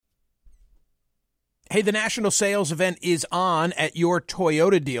Hey, the national sales event is on at your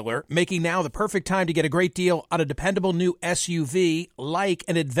Toyota dealer, making now the perfect time to get a great deal on a dependable new SUV like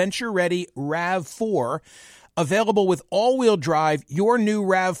an adventure-ready RAV4. Available with all-wheel drive, your new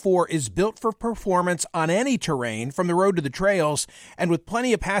RAV4 is built for performance on any terrain, from the road to the trails, and with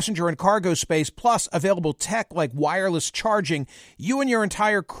plenty of passenger and cargo space, plus available tech like wireless charging, you and your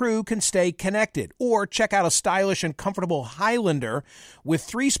entire crew can stay connected. Or check out a stylish and comfortable Highlander with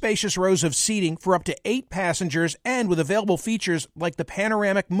 3 spacious rows of seating for up to 8 passengers and with available features like the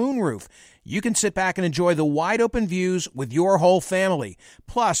panoramic moonroof. You can sit back and enjoy the wide-open views with your whole family.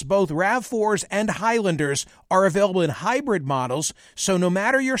 Plus, both RAV4s and Highlanders are available in hybrid models, so no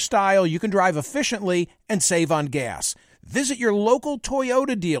matter your style, you can drive efficiently and save on gas. Visit your local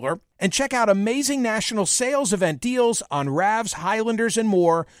Toyota dealer and check out amazing national sales event deals on RAVs, Highlanders, and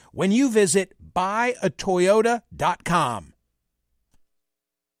more when you visit buyatoyota.com.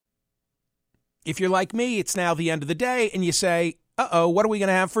 If you're like me, it's now the end of the day, and you say, uh-oh, what are we going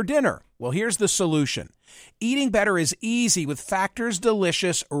to have for dinner? Well, here's the solution. Eating better is easy with Factor's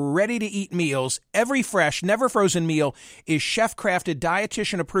delicious, ready-to-eat meals. Every fresh, never-frozen meal is chef-crafted,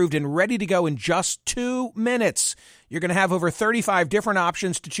 dietitian-approved, and ready to go in just 2 minutes. You're going to have over 35 different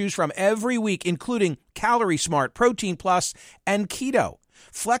options to choose from every week, including Calorie Smart, Protein Plus, and Keto.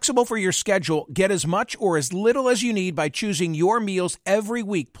 Flexible for your schedule, get as much or as little as you need by choosing your meals every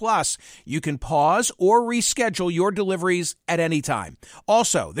week. Plus, you can pause or reschedule your deliveries at any time.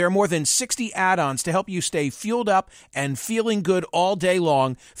 Also, there are more than 60 add-ons to help you stay fueled up and feeling good all day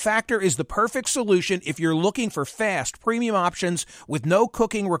long. Factor is the perfect solution if you're looking for fast, premium options with no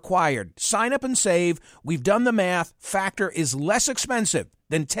cooking required. Sign up and save. We've done the math. Factor is less expensive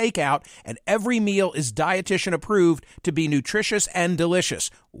than takeout, and every meal is dietitian approved to be nutritious and delicious.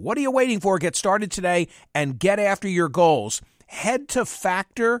 What are you waiting for? Get started today and get after your goals. Head to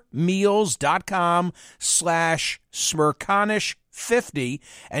factormeals.com/Smirconish50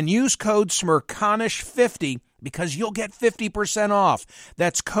 and use code Smirconish50 because you'll get 50% off.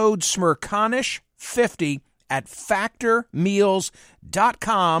 That's code Smirconish50 at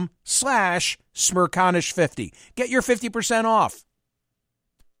factormeals.com/Smirconish50. Get your 50% off.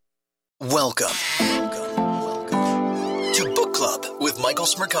 Welcome to Book Club with Michael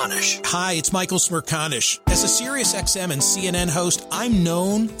Smirconish. Hi, it's Michael Smirconish. As a Sirius XM and CNN host, I'm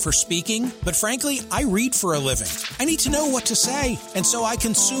known for speaking, but frankly, I read for a living. I need to know what to say, and so I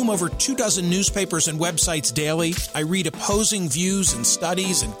consume over 24 newspapers and websites daily. I read opposing views and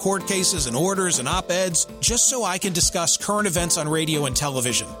studies and court cases and orders and op-eds just so I can discuss current events on radio and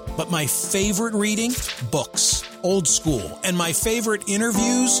television. But my favorite reading? Books. Old school. And my favorite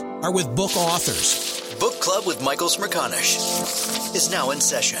interviews are with book authors. Book Club with Michael Smirconish is now in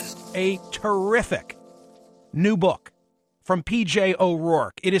session. A terrific new book from P.J.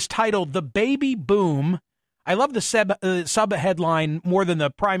 O'Rourke. It is titled The Baby Boom. I love the sub-headline more than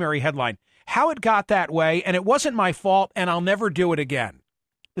the primary headline. How it got that way, and it wasn't my fault, and I'll never do it again.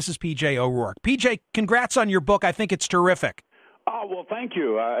 This is P.J. O'Rourke. P.J., congrats on your book. I think it's terrific. Oh, well, thank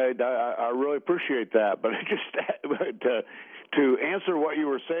you. I really appreciate that. But just to answer what you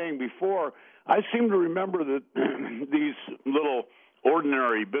were saying before, I seem to remember that these little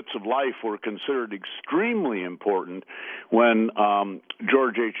ordinary bits of life were considered extremely important when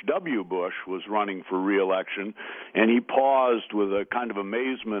George H.W. Bush was running for re-election, and he paused with a kind of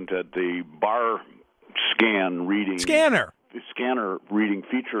amazement at the bar scanner reading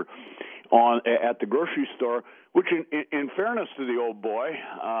feature at the grocery store, which, in fairness to the old boy,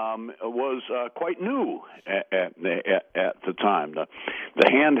 was quite new at the time. The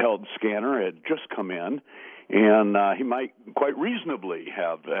handheld scanner had just come in, and he might quite reasonably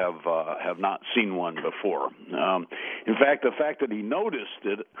have not seen one before. In fact, the fact that he noticed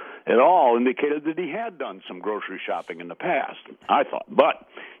it at all indicated that he had done some grocery shopping in the past, I thought. But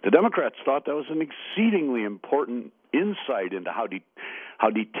the Democrats thought that was an exceedingly important insight into how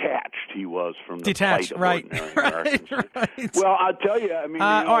detached he was from the plight of ordinary Americans. Right. Well, I'll tell you. I mean,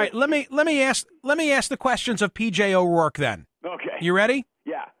 all right. Let me ask the questions of P.J. O'Rourke then. Okay. You ready?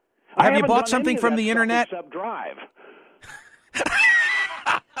 Yeah. Have you bought something from the internet? Except drive.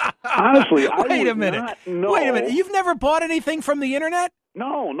 Honestly, I Wait a would minute. not know. Wait a minute. You've never bought anything from the internet?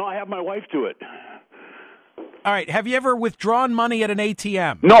 No. I have my wife do it. All right. Have you ever withdrawn money at an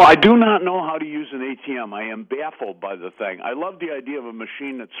ATM? No, I do not know how to use an ATM. I am baffled by the thing. I love the idea of a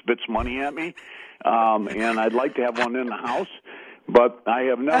machine that spits money at me, and I'd like to have one in the house. But I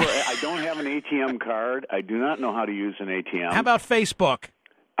don't have an ATM card. I do not know how to use an ATM. How about Facebook?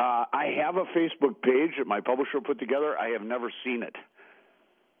 I have a Facebook page that my publisher put together. I have never seen it.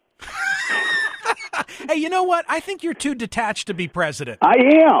 Hey, you know what? I think you're too detached to be president. I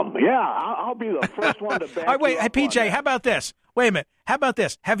am. Yeah, I'll be the first one to back All right, wait, you hey, up PJ, on how about this? Wait a minute. How about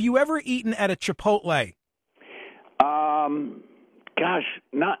this? Have you ever eaten at a Chipotle? Gosh,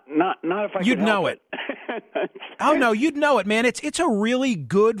 not if I You'd could help know it. Oh no, you'd know it, man. It's a really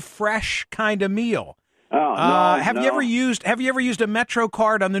good, fresh kind of meal. Oh, no, have you ever used a Metro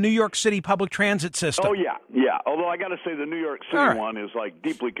card on the New York City public transit system? Oh yeah. Although I got to say the New York City one is like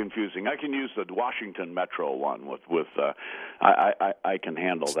deeply confusing. I can use the Washington Metro one with I can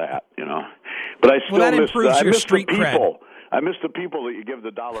handle that, you know. But I still that improves your street the people. cred. I miss the people that you give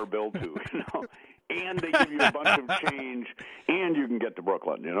the dollar bill to, you know. And they give you a bunch of change, and you can get to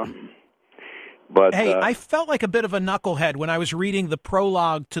Brooklyn, you know. But hey, I felt like a bit of a knucklehead when I was reading the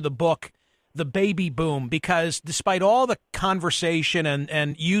prologue to the book, The Baby Boom, because despite all the conversation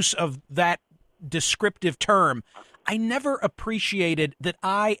and use of that descriptive term, I never appreciated that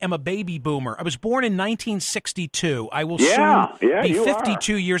I am a baby boomer. I was born in 1962. I will soon be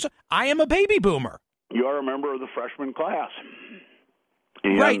 52 years old. I am a baby boomer. You are a member of the freshman class.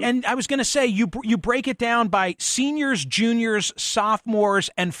 Right, and I was going to say, you break it down by seniors, juniors,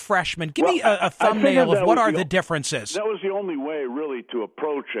 sophomores, and freshmen. Give me a thumbnail of what are the differences. That was the only way, really, to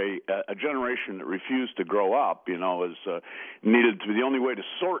approach a generation that refused to grow up, you know, needed to be. The only way to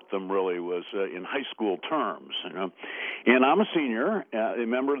sort them, really, was in high school terms, you know. And I'm a senior, a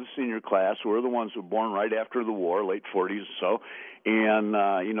member of the senior class. We're the ones who were born right after the war, late 40s or so. And,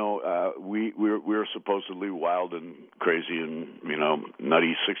 we were supposedly wild and crazy and, you know,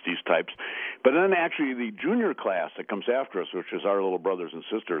 nutty 60s types. But then actually the junior class that comes after us, which is our little brothers and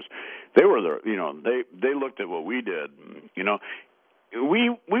sisters, they were they looked at what we did, you know. We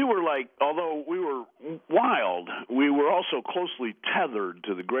were like, although we were wild, we were also closely tethered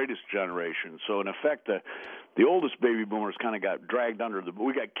to the greatest generation. So in effect, the oldest baby boomers kind of got dragged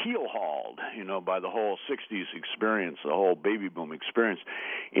we got keel-hauled, you know, by the whole 60s experience, the whole baby boom experience.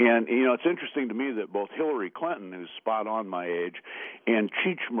 And, you know, it's interesting to me that both Hillary Clinton, who's spot on my age, and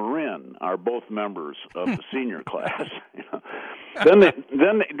Cheech Marin are both members of the senior class. You know?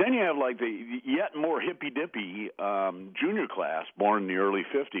 Then you have like the yet more hippy-dippy junior class born in the early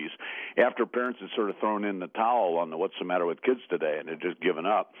 50s after parents had sort of thrown in the towel on the what's the matter with kids today and had just given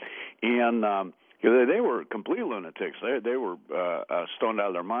up. And they were complete lunatics. They were stoned out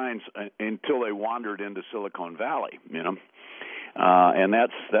of their minds until they wandered into Silicon Valley, you know. And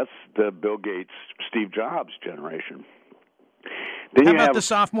that's the Bill Gates, Steve Jobs generation. Then How about the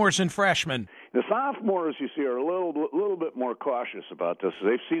sophomores and freshmen? The sophomores, you see, are a little bit more cautious about this.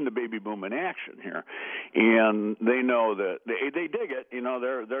 They've seen the baby boom in action here, and they know that they dig it. You know,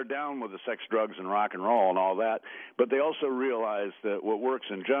 they're down with the sex, drugs, and rock and roll and all that. But they also realize that what works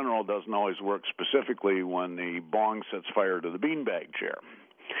in general doesn't always work specifically when the bong sets fire to the beanbag chair.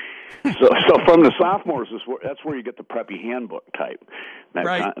 So from the sophomores, that's where you get the preppy handbook type,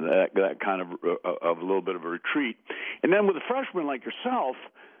 that kind of a little bit of a retreat. And then with the freshmen like yourself,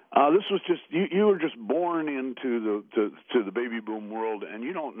 this was just you were just born into the baby boom world, and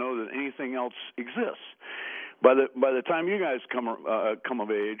you don't know that anything else exists. By the time you guys come of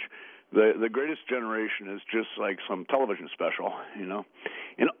age, the greatest generation is just like some television special, you know,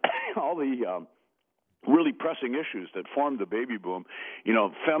 and all the really pressing issues that formed the baby boom. You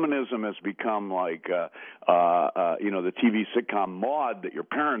know, feminism has become like, the TV sitcom Maude that your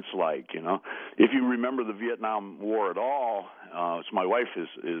parents like, you know. If you remember the Vietnam War at all, my wife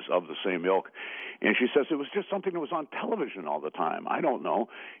is of the same ilk, and she says it was just something that was on television all the time. I don't know.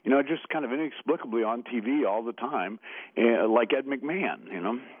 You know, just kind of inexplicably on TV all the time, like Ed McMahon, you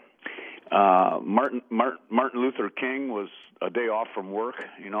know. Martin Luther King was a day off from work.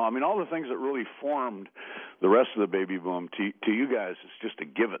 You know, I mean, all the things that really formed the rest of the baby boom to you guys is just a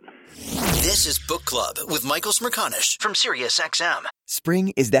given. This is Book Club with Michael Smerconish from SiriusXM.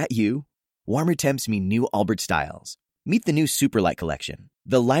 Spring, is that you? Warmer temps mean new Allbirds styles. Meet the new Superlight collection,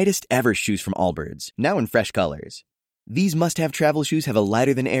 the lightest ever shoes from Allbirds, now in fresh colors. These must-have travel shoes have a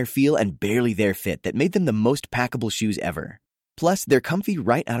lighter-than-air feel and barely there fit that made them the most packable shoes ever. Plus, they're comfy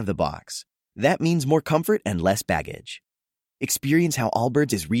right out of the box. That means more comfort and less baggage. Experience how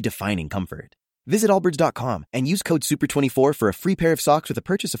Allbirds is redefining comfort. Visit allbirds.com and use code SUPER24 for a free pair of socks with a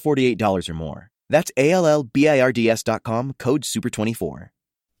purchase of $48 or more. That's ALLBIRDS.com, code SUPER24.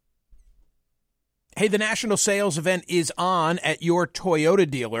 Hey, the national sales event is on at your Toyota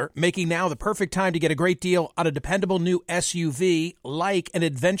dealer, making now the perfect time to get a great deal on a dependable new SUV like an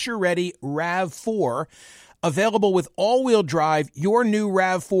adventure-ready RAV4. Available with all-wheel drive, your new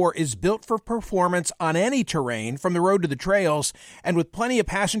RAV4 is built for performance on any terrain, from the road to the trails, and with plenty of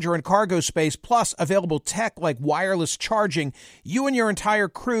passenger and cargo space, plus available tech like wireless charging, you and your entire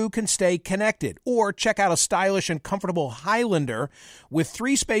crew can stay connected. Or check out a stylish and comfortable Highlander with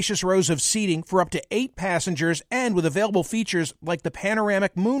 3 spacious rows of seating for up to 8 passengers and with available features like the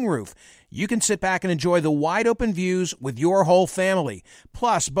panoramic moonroof. You can sit back and enjoy the wide-open views with your whole family.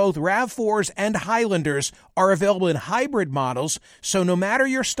 Plus, both RAV4s and Highlanders are available in hybrid models, so no matter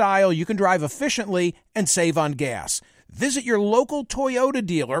your style, you can drive efficiently and save on gas. Visit your local Toyota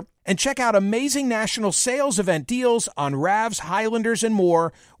dealer and check out amazing national sales event deals on RAVs, Highlanders, and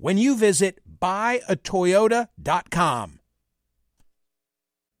more when you visit buyatoyota.com.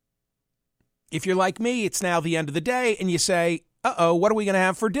 If you're like me, it's now the end of the day, and you say, uh-oh, what are we going to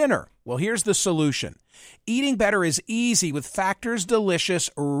have for dinner? Well, here's the solution. Eating better is easy with Factor's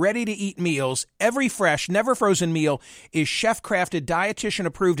delicious, ready-to-eat meals. Every fresh, never-frozen meal is chef-crafted,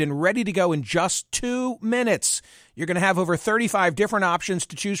 dietitian-approved, and ready to go in just 2 minutes. You're going to have over 35 different options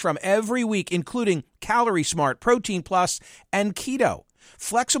to choose from every week, including Calorie Smart, Protein Plus, and Keto.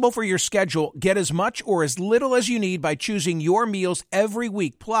 Flexible for your schedule, get as much or as little as you need by choosing your meals every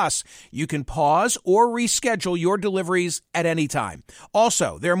week. Plus, you can pause or reschedule your deliveries at any time.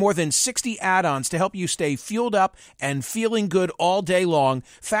 Also, there are more than 60 add-ons to help you stay fueled up and feeling good all day long.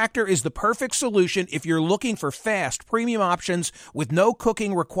 Factor is the perfect solution if you're looking for fast, premium options with no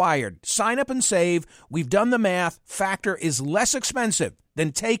cooking required. Sign up and save. We've done the math. Factor is less expensive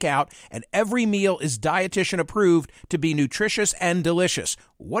than takeout, and every meal is dietitian approved to be nutritious and delicious.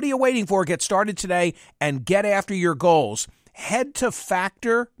 What are you waiting for? Get started today and get after your goals. Head to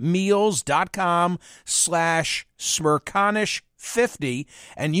factormeals.com/Smerconish50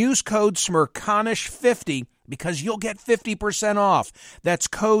 and use code Smerconish50 because you'll get 50% off. That's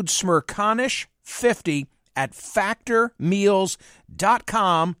code Smerconish50 at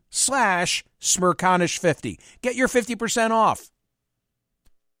factormeals.com/Smerconish50. Get your 50% off.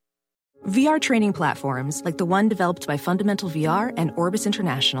 VR training platforms, like the one developed by Fundamental VR and Orbis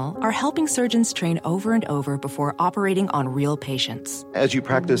International, are helping surgeons train over and over before operating on real patients. As you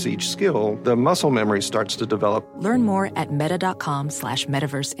practice each skill, the muscle memory starts to develop. Learn more at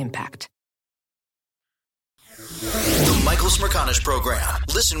meta.com/metaverse impact. The Michael Smerconish Program.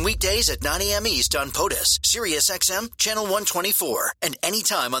 Listen weekdays at 9 a.m. East on POTUS, SiriusXM, Channel 124, and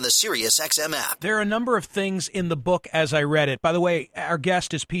anytime on the SiriusXM app. There are a number of things in the book as I read it. By the way, our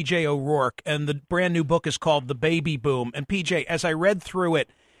guest is P.J. O'Rourke, and the brand new book is called The Baby Boom. And P.J., as I read through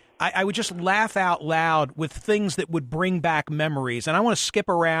it, I would just laugh out loud with things that would bring back memories. And I want to skip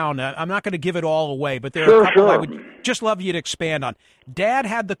around. I'm not going to give it all away, but there are a couple I would just love you to expand on. Dad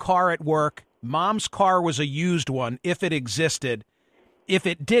had the car at work. Mom's car was a used one, if it existed. If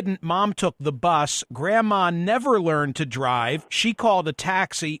it didn't, Mom took the bus. Grandma never learned to drive. She called a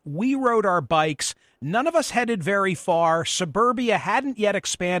taxi. We rode our bikes. None of us headed very far. Suburbia hadn't yet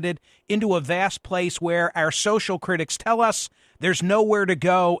expanded into a vast place where our social critics tell us there's nowhere to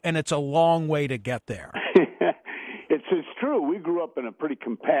go, and it's a long way to get there. It's true. We grew up in a pretty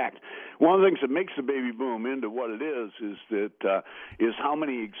compact. One of the things that makes the baby boom into what it is that is how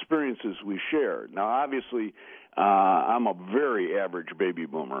many experiences we share. Now, obviously, I'm a very average baby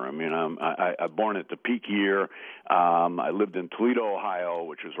boomer. I mean, I'm born at the peak year. I lived in Toledo, Ohio,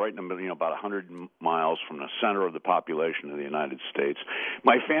 which is right in the middle, about 100 miles from the center of the population of the United States.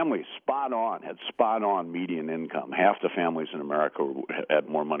 My family had spot on median income. Half the families in America had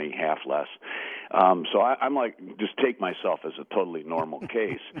more money, half less. So I'm like, just take myself as a totally normal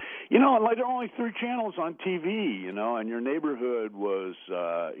case. And like there are only 3 channels on TV, and your neighborhood was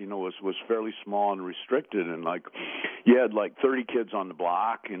fairly small and restricted, and like you had like 30 kids on the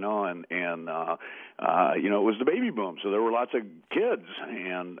block, and it was the baby boom, so there were lots of kids,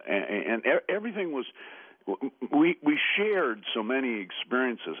 and everything was. We shared so many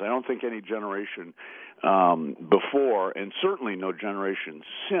experiences. I don't think any generation before, and certainly no generation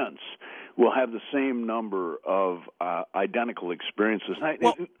since, will have the same number of identical experiences.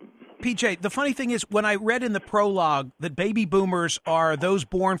 Well, PJ, the funny thing is, when I read in the prologue that baby boomers are those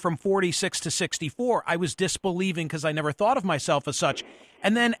born from 46 to 64, I was disbelieving because I never thought of myself as such.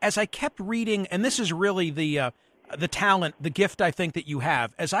 And then as I kept reading, and this is really the talent, the gift I think that you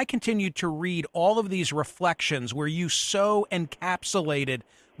have, as I continued to read all of these reflections where you so encapsulated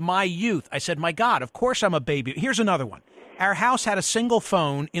my youth, I said, my God, of course I'm a baby. Here's another one. Our house had a single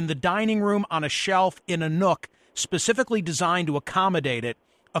phone in the dining room on a shelf in a nook specifically designed to accommodate it.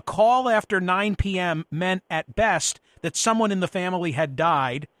 A call after 9 p.m. meant at best that someone in the family had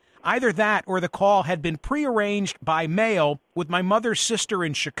died. Either that or the call had been prearranged by mail with my mother's sister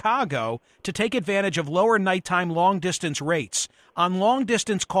in Chicago to take advantage of lower nighttime long-distance rates. On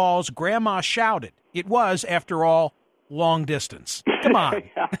long-distance calls, Grandma shouted. It was, after all, long distance. Come on.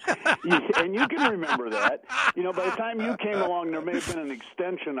 And you can remember that. By the time you came along, there may have been an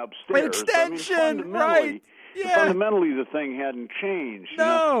extension upstairs. Extension, right. Yeah. Fundamentally, the thing hadn't changed.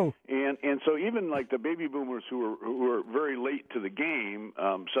 No. And so even like the baby boomers who were very late to the game,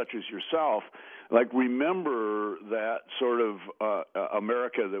 such as yourself, like remember that sort of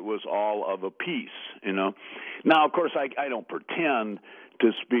America that was all of a piece, Now, of course, I don't pretend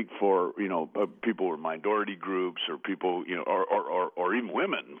to speak for people who are minority groups or people or even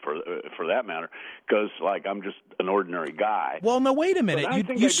women for that matter, because like I'm just an ordinary guy. Well, no, wait a minute. But I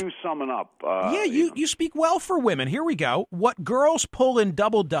think I do sum it up. You speak well for women. Here we go. What girls pull in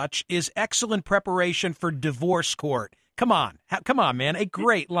double dutch is excellent preparation for divorce court. Come on, man! A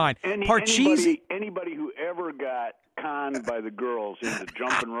great line. Anybody who ever got conned by the girls into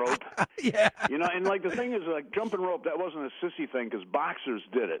jumping rope. Yeah. And like the thing is, like jumping rope, that wasn't a sissy thing because boxers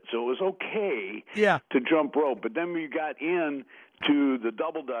did it, so it was okay. Yeah. To jump rope. But then we got in to the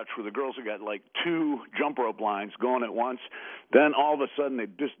double dutch where the girls have got like two jump rope lines going at once. Then all of a sudden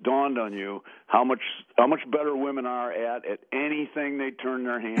it just dawned on you how much better women are at anything they turn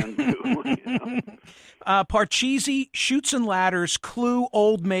their hand to. Parcheesi, Chutes and Ladders, Clue,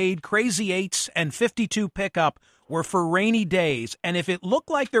 Old Maid, Crazy Eights, and 52 Pickup were for rainy days. And if it looked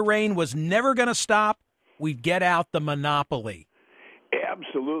like the rain was never going to stop, we'd get out the Monopoly.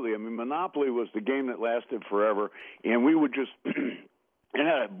 Absolutely. I mean, Monopoly was the game that lasted forever, and we would just it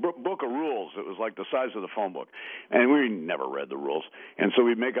had a book of rules. It was like the size of the phone book, and we never read the rules. And so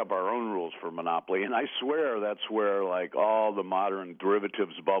we'd make up our own rules for Monopoly, and I swear that's where, like, all the modern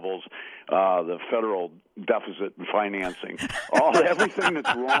derivatives bubbles, the federal deficit and financing, everything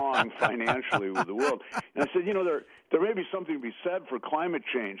that's wrong financially with the world. And I said, there may be something to be said for climate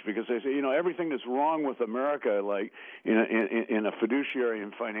change, because they say, everything that's wrong with America, like in a fiduciary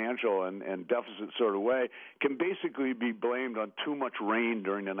and financial and deficit sort of way, can basically be blamed on too much rain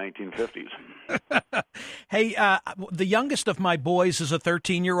during the 1950s. Hey, the youngest of my boys is a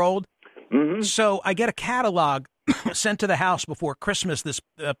 13-year-old. Mm-hmm. So I get a catalog sent to the house before Christmas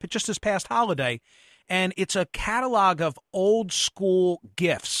just this past holiday, and it's a catalog of old school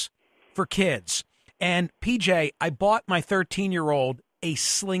gifts for kids. And, PJ, I bought my 13-year-old a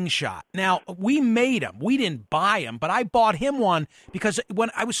slingshot. Now, we made him. We didn't buy him, but I bought him one because when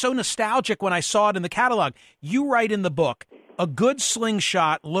I was so nostalgic when I saw it in the catalog. You write in the book, a good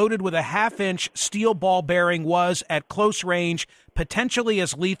slingshot loaded with a half-inch steel ball bearing was, at close range, potentially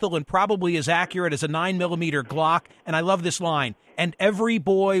as lethal and probably as accurate as a 9mm Glock. And I love this line, and every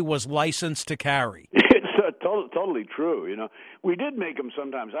boy was licensed to carry. Totally true. We did make them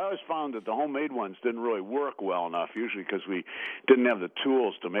sometimes. I always found that the homemade ones didn't really work well enough, usually because we didn't have the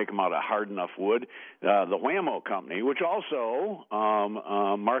tools to make them out of hard enough wood. The Whammo company, which also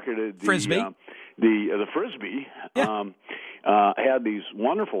marketed the Frisbee, the Frisbee, yeah. Had these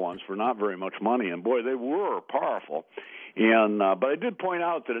wonderful ones for not very much money, and boy, they were powerful. And but I did point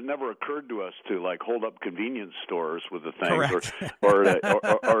out that it never occurred to us to like hold up convenience stores with the things, or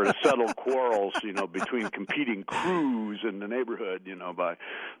to settle quarrels, between competing crews in the neighborhood,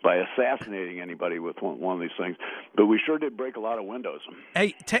 by assassinating anybody with one of these things. But we sure did break a lot of windows.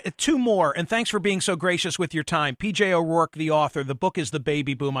 Hey, two more, and thanks for being so gracious with your time. P.J. O'Rourke, the author. The book is The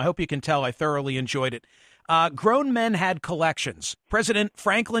Baby Boom. I hope you can tell I thoroughly enjoyed it. Grown men had collections. President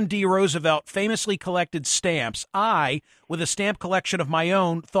Franklin D. Roosevelt famously collected stamps. I, with a stamp collection of my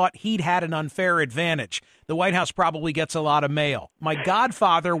own, thought he'd had an unfair advantage. The White House probably gets a lot of mail. My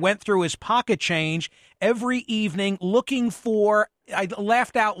godfather went through his pocket change every evening looking for, I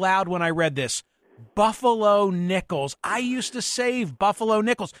laughed out loud when I read this, buffalo nickels. I used to save buffalo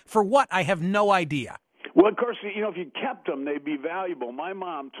nickels. For what? I have no idea. Well, of course, if you kept them, they'd be valuable. My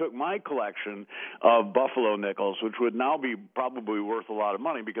mom took my collection of buffalo nickels, which would now be probably worth a lot of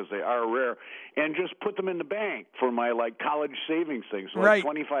money because they are rare, and just put them in the bank for my college savings things, like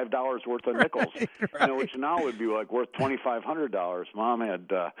 $25 worth of nickels, which now would be worth $2,500. Mom had,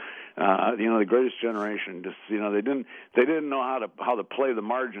 the greatest generation. Just they didn't know how to play the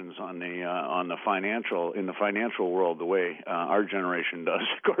margins in the financial world the way our generation does.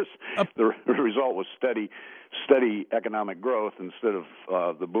 Of course, the result was steady economic growth instead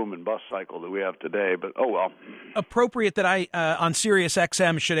of the boom and bust cycle that we have today. But oh well. Appropriate that I on Sirius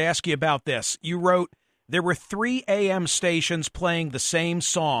XM should ask you about this. You wrote, there were 3 AM stations playing the same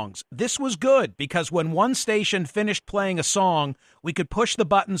songs. This was good because when one station finished playing a song, we could push the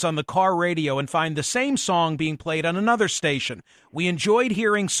buttons on the car radio and find the same song being played on another station. We enjoyed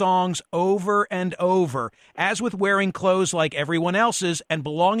hearing songs over and over, as with wearing clothes like everyone else's and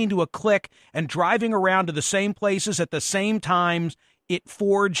belonging to a clique and driving around to the same places at the same times. It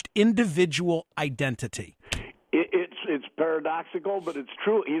forged individual identity. It's paradoxical, but it's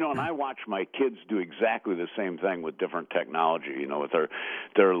true. And I watch my kids do exactly the same thing with different technology. With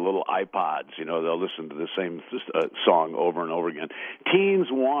their little iPods. They'll listen to the same song over and over again. Teens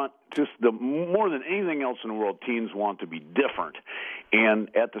want more than anything else in the world. Teens want to be different, and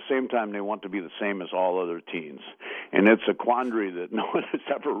at the same time, they want to be the same as all other teens. And it's a quandary that no one has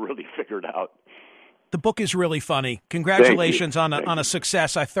ever really figured out. The book is really funny. Congratulations on a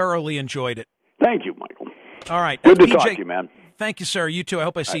success. I thoroughly enjoyed it. Thank you, Michael. All right. Good to talk to you, man. Thank you, sir. You too. I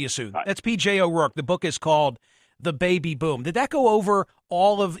hope I see you soon. That's P.J. O'Rourke. The book is called The Baby Boom. Did that go over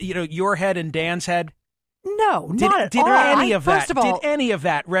all of your head and Dan's head? No, not at all. Did any of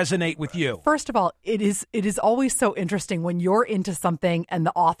that resonate with you? First of all, it is always so interesting when you're into something and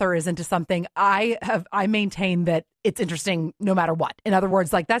the author is into something. I maintain that it's interesting no matter what. In other words,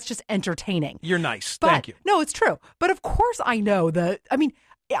 that's just entertaining. You're nice. But, thank you. No, it's true. But of course I know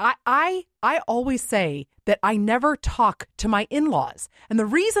I always say that I never talk to my in-laws. And the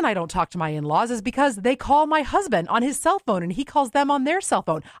reason I don't talk to my in-laws is because they call my husband on his cell phone and he calls them on their cell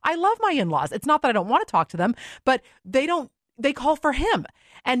phone. I love my in-laws. It's not that I don't want to talk to them, but they call for him.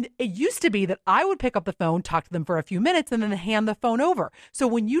 And it used to be that I would pick up the phone, talk to them for a few minutes, and then hand the phone over. So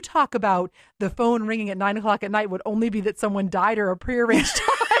when you talk about the phone ringing at 9 o'clock at night would only be that someone died or a prearranged time.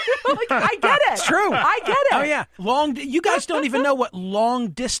 I get it. It's true. I get it. Oh, yeah. You guys don't even know what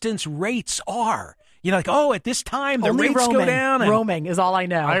long-distance rates are. At this time, the only rates go down. Roaming is all I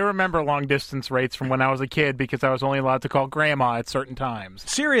know. I remember long-distance rates from when I was a kid because I was only allowed to call Grandma at certain times.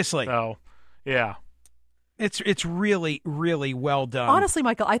 Seriously. So, yeah. It's really, really well done. Honestly,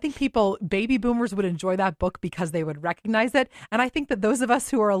 Michael, I think baby boomers would enjoy that book because they would recognize it. And I think that those of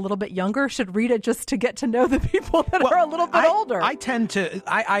us who are a little bit younger should read it just to get to know the people that are a little bit older.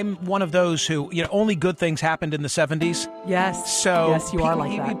 I'm one of those who, only good things happened in the 70s. Yes. So yes, you are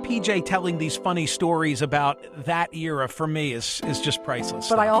like that. PJ telling these funny stories about that era for me is just priceless.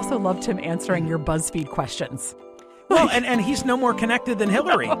 But I also loved him answering your BuzzFeed questions. Well, and he's no more connected than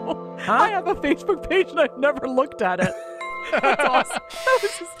Hillary. No. Huh? I have a Facebook page and I've never looked at it. That's awesome. That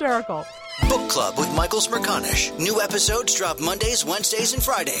was hysterical. Book Club with Michael Smerconish. New episodes drop Mondays, Wednesdays, and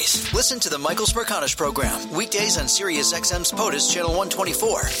Fridays. Listen to the Michael Smerconish program weekdays on SiriusXM's POTUS Channel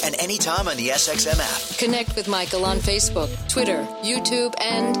 124 and anytime on the SXM app. Connect with Michael on Facebook, Twitter, YouTube,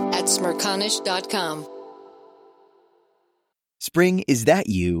 and at Smerconish.com. Spring, is that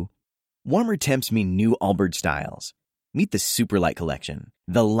you? Warmer temps mean new Allbirds styles. Meet the Superlight Collection,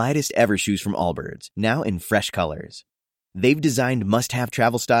 the lightest ever shoes from Allbirds, now in fresh colors. They've designed must-have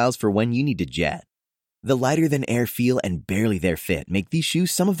travel styles for when you need to jet. The lighter-than-air feel and barely-there fit make these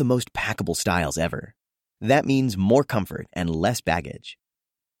shoes some of the most packable styles ever. That means more comfort and less baggage.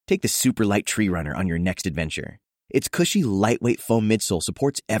 Take the Superlight Tree Runner on your next adventure. Its cushy, lightweight foam midsole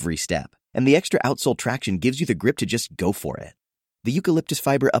supports every step, and the extra outsole traction gives you the grip to just go for it. The eucalyptus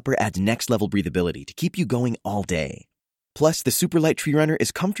fiber upper adds next-level breathability to keep you going all day. Plus, the Superlight Tree Runner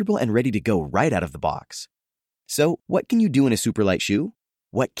is comfortable and ready to go right out of the box. So, what can you do in a Superlight shoe?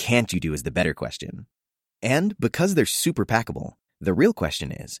 What can't you do is the better question. And because they're super packable, the real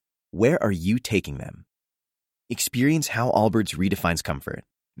question is, where are you taking them? Experience how Allbirds redefines comfort.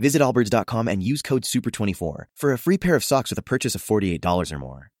 Visit allbirds.com and use code SUPER24 for a free pair of socks with a purchase of $48 or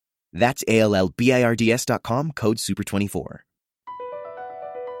more. That's ALLBIRDS.com, code SUPER24.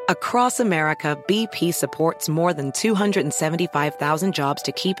 Across America, BP supports more than 275,000 jobs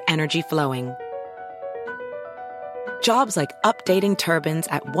to keep energy flowing. Jobs like updating turbines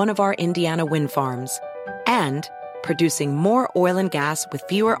at one of our Indiana wind farms and producing more oil and gas with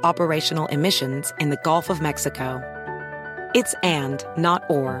fewer operational emissions in the Gulf of Mexico. It's and, not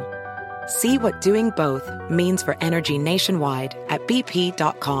or. See what doing both means for energy nationwide at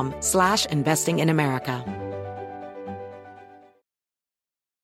bp.com/investing in America.